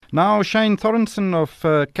Now, Shane Thorenson of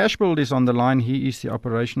Cashbuild is on the line. He is the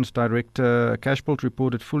Operations Director. Cashbuild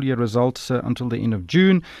reported full-year results until the end of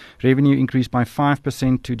June. Revenue increased by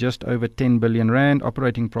 5% to just over 10 billion rand.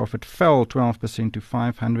 Operating profit fell 12% to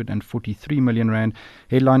 543 million rand.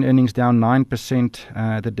 Headline earnings down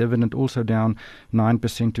 9%. The dividend also down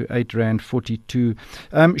 9% to 8.42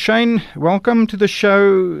 rand. Shane, welcome to the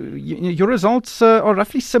show. Your results are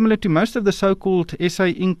roughly similar to most of the so-called SA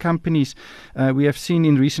Inc. companies we have seen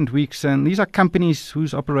in recent weeks, and these are companies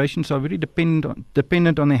whose operations are very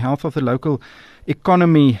dependent on the health of the local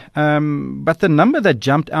economy. But the number that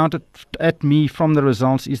jumped out at me from the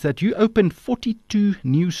results is that you opened 42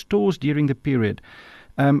 new stores during the period.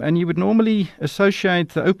 And you would normally associate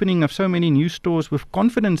the opening of so many new stores with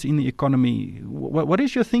confidence in the economy. What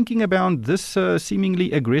is your thinking about this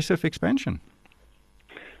seemingly aggressive expansion?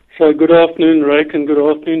 So good afternoon, Rick, and good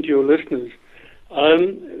afternoon to your listeners.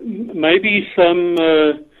 Maybe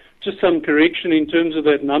just some correction in terms of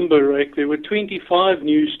that number, Rick. There were 25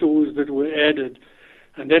 new stores that were added,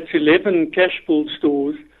 and that's 11 Cashbuild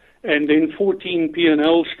stores and then 14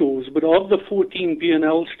 P&L stores. But of the 14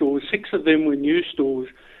 P&L stores, 6 of them were new stores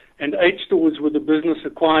and 8 stores were the business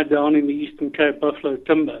acquired down in the Eastern Cape, Buffalo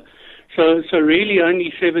Timber. So really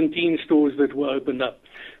only 17 stores that were opened up.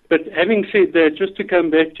 But having said that, just to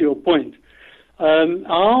come back to your point,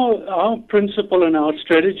 our principle and our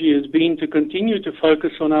strategy has been to continue to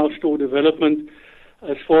focus on our store development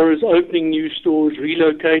as far as opening new stores,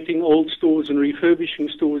 relocating old stores and refurbishing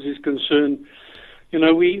stores is concerned. You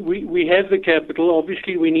know, we have the capital.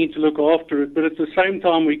 Obviously, we need to look after it, but at the same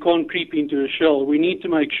time, we can't creep into a shell. We need to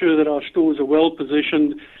make sure that our stores are well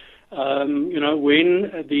positioned, when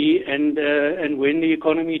the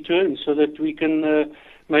economy turns, so that we can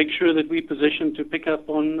make sure that we're positioned to pick up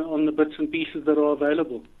on the bits and pieces that are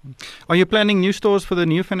available. Are you planning new stores for the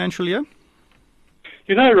new financial year?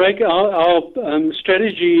 You know, Rick, our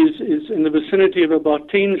strategy is in the vicinity of about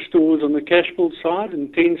 10 stores on the Cashbuild side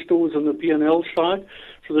and 10 stores on the P&L side.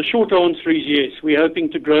 So the short answer is yes. We're hoping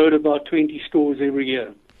to grow at about 20 stores every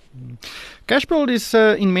year. Cashbuild is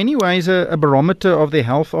in many ways a barometer of the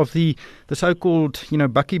health of the so-called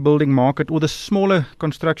bakkie building market or the smaller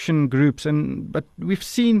construction groups, but we've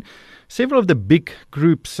seen several of the big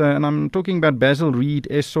groups, and I'm talking about Basil Reed,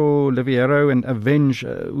 Esso, Liviero and Avenge,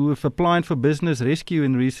 who have applied for business rescue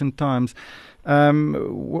in recent times.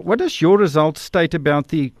 What does your results state about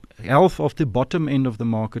the health of the bottom end of the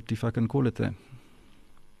market, if I can call it that?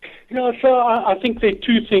 So I think there are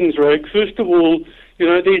two things, Rick. First of all,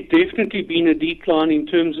 there's definitely been a decline in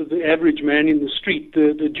terms of the average man in the street.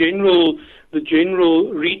 The general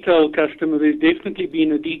retail customer, there's definitely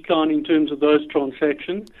been a decline in terms of those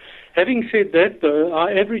transactions. Having said that, though, our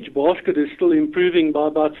average basket is still improving by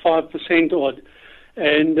about 5% odd,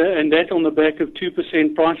 and that on the back of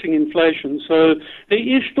 2% pricing inflation. So there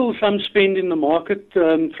is still some spend in the market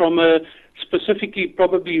from a specifically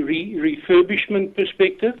probably refurbishment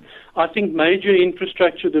perspective. I think major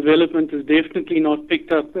infrastructure development has definitely not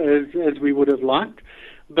picked up as we would have liked,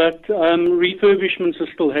 but refurbishments are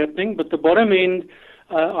still happening. But the bottom end,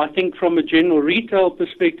 I think from a general retail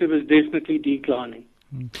perspective, is definitely declining.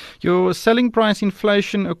 Your selling price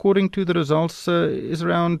inflation, according to the results, was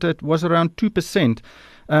around 2%,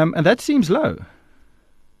 and that seems low.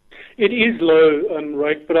 It is low,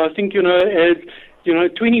 right? But I think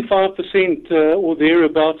 25% or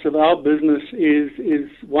thereabouts of our business is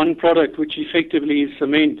one product, which effectively is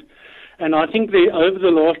cement. And I think over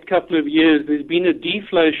the last couple of years, there's been a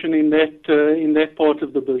deflation in that part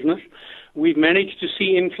of the business. We've managed to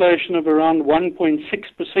see inflation of around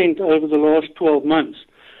 1.6% over the last 12 months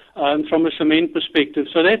from a cement perspective.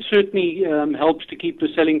 So that certainly helps to keep the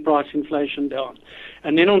selling price inflation down.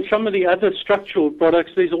 And then on some of the other structural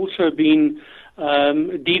products, there's also been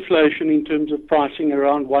deflation in terms of pricing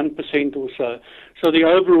around 1% or so. So the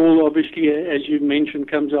overall, obviously, as you mentioned,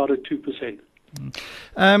 comes out at 2%.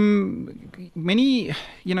 Many,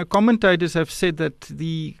 commentators have said that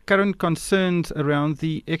the current concerns around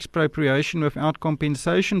the expropriation without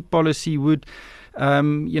compensation policy would,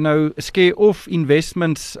 scare off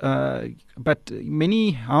investments, but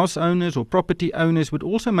many house owners or property owners would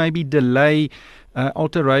also maybe delay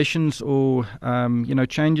alterations or,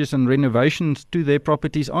 changes and renovations to their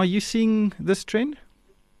properties. Are you seeing this trend?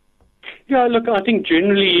 Yeah, look, I think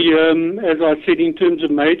generally, as I said, in terms of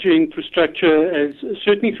major infrastructure,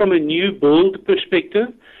 certainly from a new build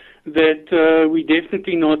perspective, that we're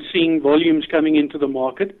definitely not seeing volumes coming into the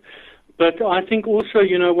market. But I think also,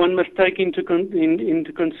 one must take into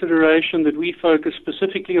consideration that we focus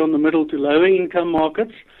specifically on the middle to lower income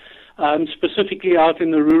markets, specifically out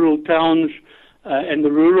in the rural towns and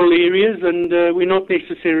the rural areas, and we're not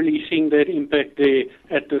necessarily seeing that impact there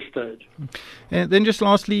at this stage. Then just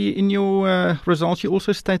lastly, in your results, you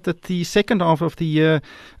also state that the second half of the year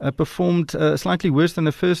performed slightly worse than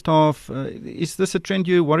the first half. Is this a trend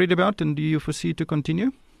you're worried about, and do you foresee to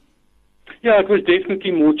continue? Yeah, it was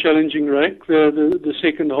definitely more challenging, Rick, the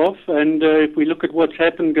second half. And if we look at what's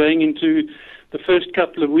happened going into the first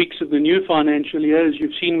couple of weeks of the new financial year, as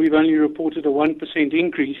you've seen, we've only reported a 1%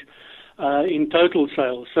 increase in total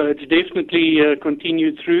sales. So it's definitely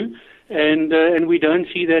continued through, and we don't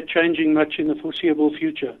see that changing much in the foreseeable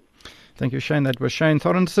future. Thank you, Shane. That was Shane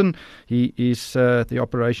Thorenson. He is the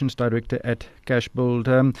Operations Director at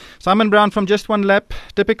Cashbuild. Simon Brown from Just One Lap.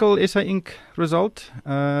 Typical SA Inc. result.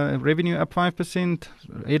 Revenue up 5%.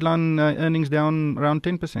 Headline earnings down around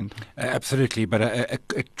 10%. Absolutely, but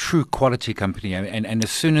a true quality company. And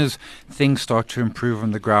as soon as things start to improve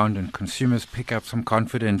on the ground and consumers pick up some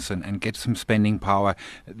confidence and get some spending power,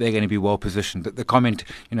 they're going to be well positioned. The comment,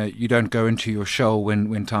 you don't go into your shell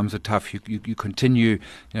when times are tough. You continue,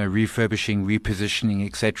 refurbishing, repositioning,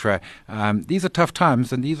 etc. These are tough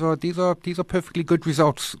times, and these are perfectly good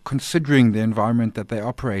results considering the environment that they're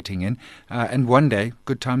operating in. And one day,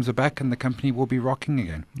 good times are back, and the company will be rocking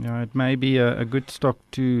again. Yeah, it may be a good stock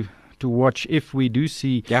to watch if we do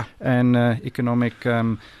see an economic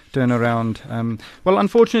turnaround. Well,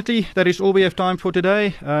 unfortunately, that is all we have time for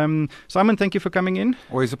today. Simon, thank you for coming in.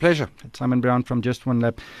 Always a pleasure. It's Simon Brown from Just One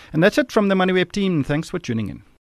Lap. And that's it from the MoneyWeb team. Thanks for tuning in.